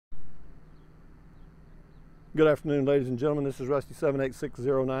Good afternoon, ladies and gentlemen. This is Rusty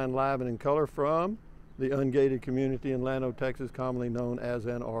 78609 live and in color from the ungated community in Llano, Texas, commonly known as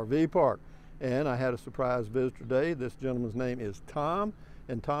an RV park. And I had a surprise visitor today. This gentleman's name is Tom,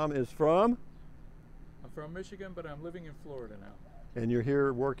 and Tom is from? I'm from Michigan, but I'm living in Florida now. And you're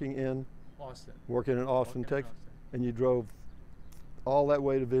here working in? Austin. Working in Austin, Texas. And you drove all that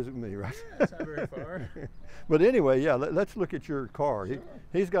way to visit me, right? Yeah, it's not very far. But anyway, yeah, let's look at your car. Sure.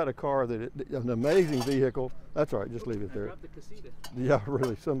 He's got a car an amazing vehicle. That's all right, just leave it there. I dropped the casita. Yeah,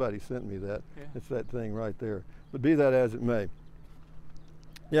 really, somebody sent me that. Yeah. It's that thing right there. But be that as it may.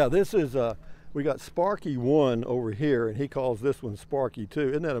 Yeah, this is, we got Sparky 1 over here, and he calls this one Sparky 2.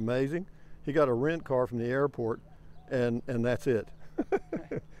 Isn't that amazing? He got a rent car from the airport, and that's it.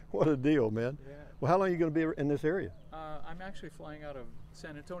 What a deal, man. Yeah. Well, how long are you going to be in this area? I'm actually flying out of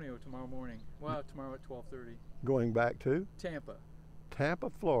San Antonio tomorrow morning. Well, tomorrow at 12:30. Going back to? Tampa. Tampa,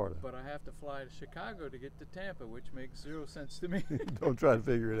 Florida. But I have to fly to Chicago to get to Tampa, which makes zero sense to me. Don't try to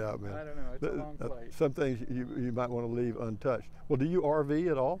figure it out, man. I don't know. It's a long flight. Some things you might want to leave untouched. Well, do you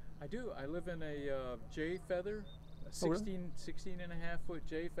RV at all? I do. I live in a J Feather, a 16 and a half foot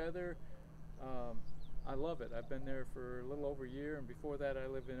J Feather. I love it. I've been there for a little over a year, and before that I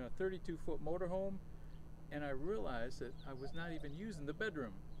lived in a 32-foot motorhome, and I realized that I was not even using the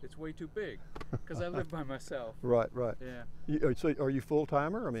bedroom. It's way too big because I live by myself. Right, right. Yeah. So are you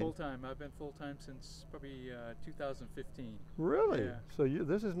full-timer? I mean, full-time. I've been full-time since probably 2015. Really? Yeah. So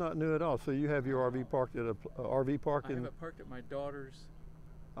this is not new at all. So you have your RV parked at a RV park I have it parked at my daughter's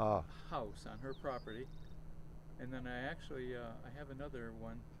house on her property, and then I actually I have another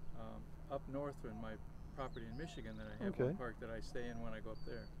one up north in my property in Michigan that I have one park that I stay in when I go up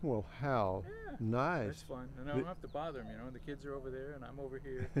there. Well, how nice. It's fun, and I don't have to bother them, you know, and the kids are over there and I'm over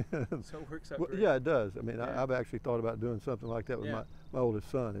here, so it works out great. Yeah, it does. I mean, I've actually thought about doing something like that with my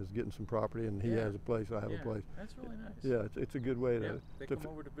oldest son, is getting some property, and he has a place, I have a place. That's really nice. Yeah, it's a good way to... They come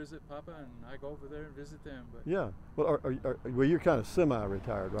over to visit Papa, and I go over there and visit them. But yeah. Well, well, you're kind of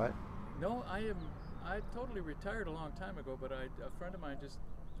semi-retired, right? No, I totally retired a long time ago, but a friend of mine just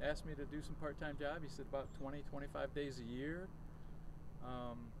asked me to do some part-time job. He said about 20-25 days a year.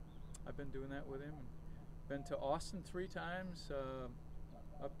 I've been doing that with him. Been to Austin 3 times,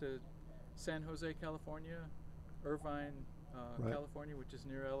 up to San Jose, California, Irvine, California, which is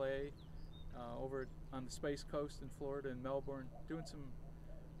near LA, over on the Space Coast in Florida and Melbourne, doing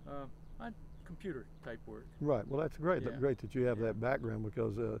some computer type work. Right. Well, that's great. That's great that you have that background,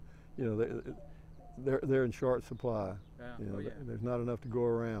 because you know, they're in short supply. Yeah. You know, there's not enough to go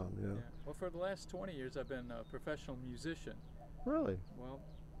around. You know? Yeah. Well, for the last 20 years, I've been a professional musician. Really? Well,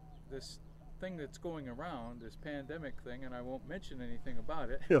 this thing that's going around, this pandemic thing, and I won't mention anything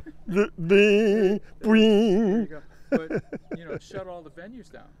about it. Yeah. There you go. But you know, it shut all the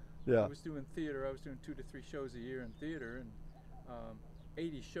venues down. Yeah. I was doing theater. I was doing 2 to 3 shows a year in theater, and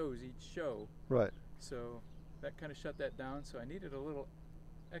 80 shows each show. Right. So that kind of shut that down. So I needed a little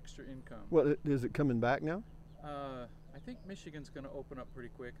extra income. Well, is it coming back now? I think Michigan's going to open up pretty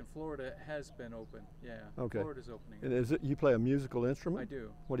quick, and Florida has been open. Yeah. Okay. Florida's opening. And is it, you play a musical instrument? I do.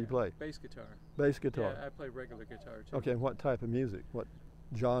 What do you play? Bass guitar. Bass guitar. Yeah, I play regular guitar too. Okay, and what type of music? What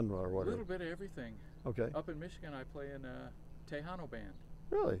genre or whatever? A little bit of everything. Okay. Up in Michigan, I play in a Tejano band.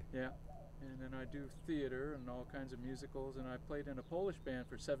 Really? Yeah. And then I do theater and all kinds of musicals, and I played in a Polish band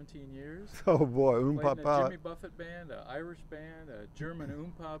for 17 years. Oh boy, played in a Jimmy Buffett band, an Irish band, a German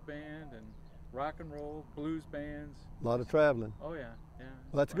oompa band, and rock and roll, blues bands. A lot of traveling. Oh yeah, yeah.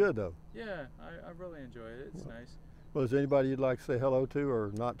 Well, that's good though. Yeah, I really enjoy it. It's nice. Well, is there anybody you'd like to say hello to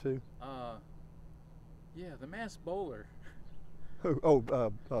or not to? Yeah, the mass bowler.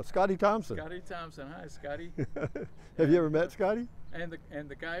 Scotty Thompson. Scotty Thompson. Hi, Scotty. Have you ever met Scotty? And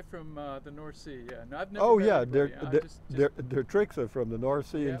the guy from the North Sea. Yeah, no, I've never. Oh met yeah, anybody. their tricks are from the North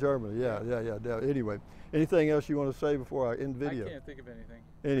Sea in Germany. Yeah. Anyway, anything else you want to say before I end the video? I can't think of anything.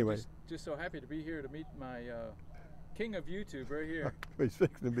 Anyway, just so happy to be here to meet my king of YouTube right here. He's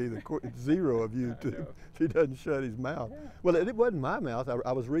fixing to be the zero of YouTube. He doesn't shut his mouth. Yeah. Well, it wasn't my mouth.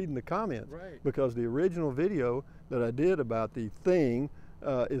 I was reading the comments, because the original video that I did about the thing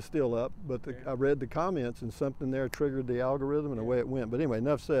is still up, but I read the comments, and something there triggered the algorithm, and away it went. But anyway,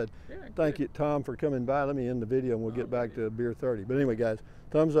 enough said. Thank you, Tom, for coming by. Let me end the video, and we'll get back to Beer 30. But anyway, guys,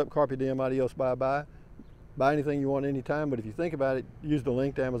 thumbs up, carpe diem, adios, bye-bye. Buy anything you want anytime, but if you think about it, use the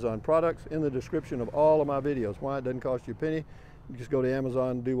link to Amazon products in the description of all of my videos. Why? It doesn't cost you a penny. You just go to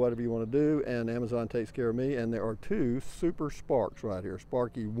Amazon, do whatever you want to do, and Amazon takes care of me. And there are 2 super Sparks right here,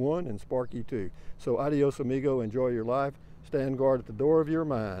 Sparky 1 and Sparky 2. So adios, amigo. Enjoy your life. Stand guard at the door of your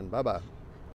mind. Bye-bye.